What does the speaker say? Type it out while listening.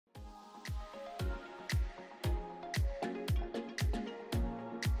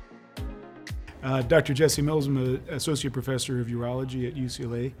Dr. Jesse Mills, I'm an associate professor of urology at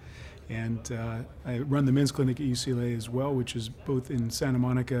UCLA, and I run the men's clinic at UCLA as well, which is both in Santa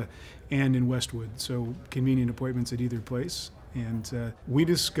Monica and in Westwood, so convenient appointments at either place. And we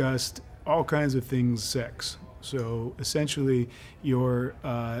discussed all kinds of things sex. So essentially,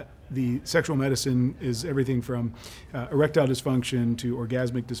 the sexual medicine is everything from erectile dysfunction to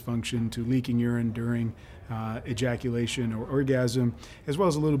orgasmic dysfunction to leaking urine during ejaculation or orgasm, as well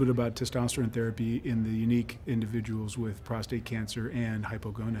as a little bit about testosterone therapy in the unique individuals with prostate cancer and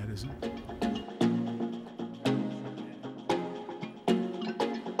hypogonadism.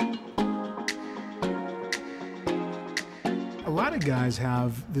 A lot of guys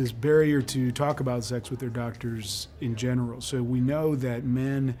have this barrier to talk about sex with their doctors in general. So we know that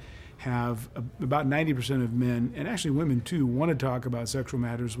men have, about 90% of men, and actually women too, want to talk about sexual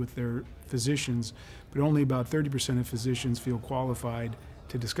matters with their physicians, but only about 30% of physicians feel qualified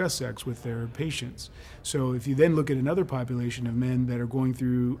to discuss sex with their patients. So if you then look at another population of men that are going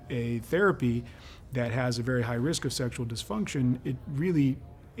through a therapy that has a very high risk of sexual dysfunction, it really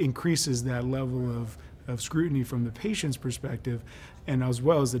increases that level of scrutiny from the patient's perspective and as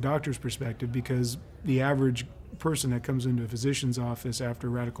well as the doctor's perspective, because the average person that comes into a physician's office after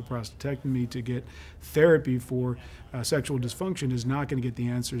radical prostatectomy to get therapy for sexual dysfunction is not going to get the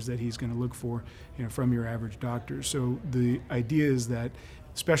answers that he's going to look for, from your average doctor. So the idea is that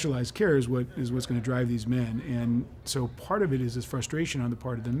specialized care is what's going to drive these men. And so part of it is this frustration on the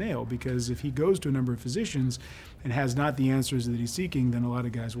part of the male, because if he goes to a number of physicians and has not the answers that he's seeking, then a lot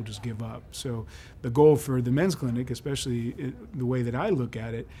of guys will just give up. So the goal for the men's clinic, especially the way that I look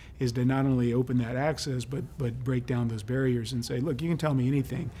at it, is to not only open that access, but break down those barriers and say, look, you can tell me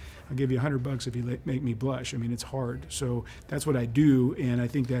anything. I'll give you $100 if you make me blush. I mean, it's hard. So that's what I do, and I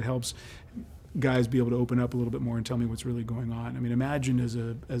think that helps guys be able to open up a little bit more and tell me what's really going on. I mean, imagine as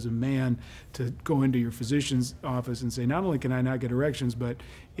a man to go into your physician's office and say, not only can I not get erections, but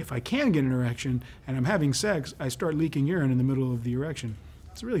if I can get an erection and I'm having sex, I start leaking urine in the middle of the erection.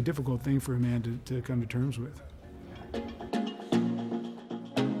 It's a really difficult thing for a man to come to terms with.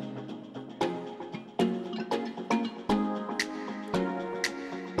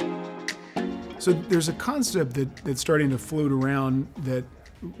 So there's a concept that's starting to float around that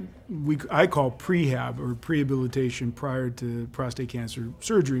I call prehab, or prehabilitation prior to prostate cancer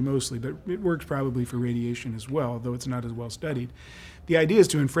surgery mostly, but it works probably for radiation as well, though it's not as well studied. The idea is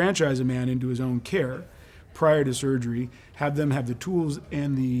to enfranchise a man into his own care prior to surgery, have them have the tools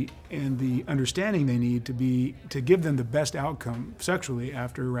and the understanding they need to give them the best outcome sexually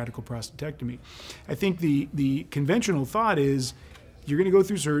after a radical prostatectomy. I think the conventional thought is, you're going to go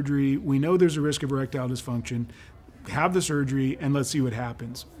through surgery, we know there's a risk of erectile dysfunction, have the surgery and let's see what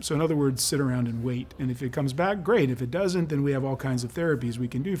happens. So in other words, sit around and wait. And if it comes back, great. If it doesn't, then we have all kinds of therapies we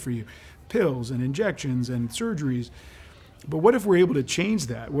can do for you. Pills and injections and surgeries. But what if we're able to change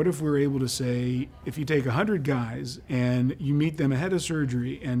that? What if we're able to say, if you take 100 guys and you meet them ahead of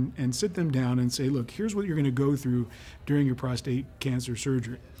surgery and sit them down and say, look, here's what you're going to go through during your prostate cancer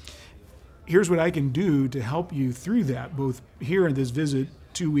surgery. Here's what I can do to help you through that, both here in this visit,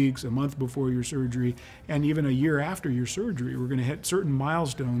 2 weeks, a month before your surgery, and even a year after your surgery. We're going to hit certain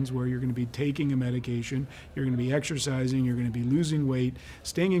milestones where you're going to be taking a medication, you're going to be exercising, you're going to be losing weight,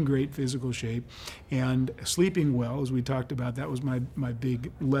 staying in great physical shape, and sleeping well. As we talked about, that was my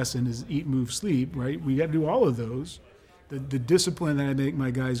big lesson, is eat, move, sleep, right? We got to do all of those. The discipline that I make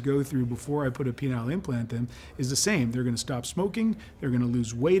my guys go through before I put a penile implant in is the same. They're going to stop smoking. They're going to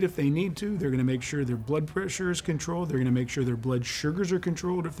lose weight if they need to. They're going to make sure their blood pressure is controlled. They're going to make sure their blood sugars are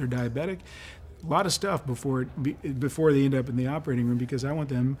controlled if they're diabetic. A lot of stuff before they end up in the operating room, because I want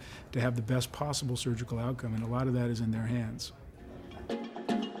them to have the best possible surgical outcome, and a lot of that is in their hands.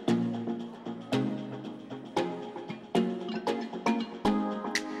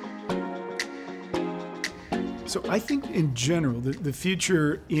 So I think in general, the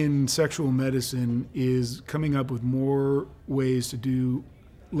future in sexual medicine is coming up with more ways to do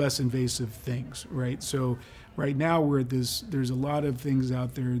less invasive things, right? So right now we're at there's a lot of things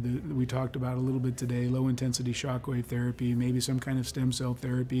out there that we talked about a little bit today: low intensity shockwave therapy, maybe some kind of stem cell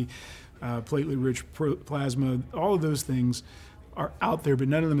therapy, platelet-rich plasma. All of those things are out there, but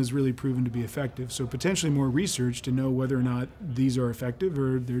none of them is really proven to be effective. So potentially more research to know whether or not these are effective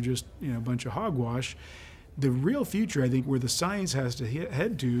or they're just a bunch of hogwash. The real future, I think, where the science has to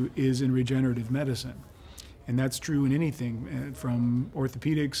head to is in regenerative medicine. And that's true in anything, from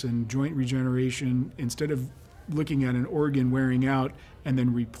orthopedics and joint regeneration. Instead of looking at an organ wearing out and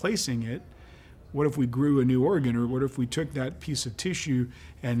then replacing it, what if we grew a new organ, or what if we took that piece of tissue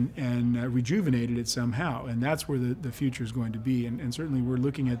and rejuvenated it somehow? And that's where the future is going to be. And certainly we're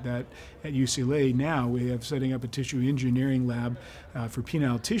looking at that at UCLA now. We have setting up a tissue engineering lab for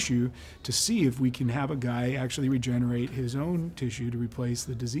penile tissue to see if we can have a guy actually regenerate his own tissue to replace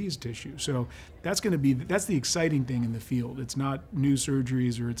the diseased tissue. So that's the exciting thing in the field. It's not new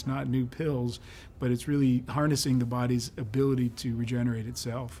surgeries or it's not new pills, but it's really harnessing the body's ability to regenerate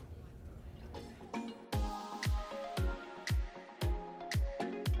itself.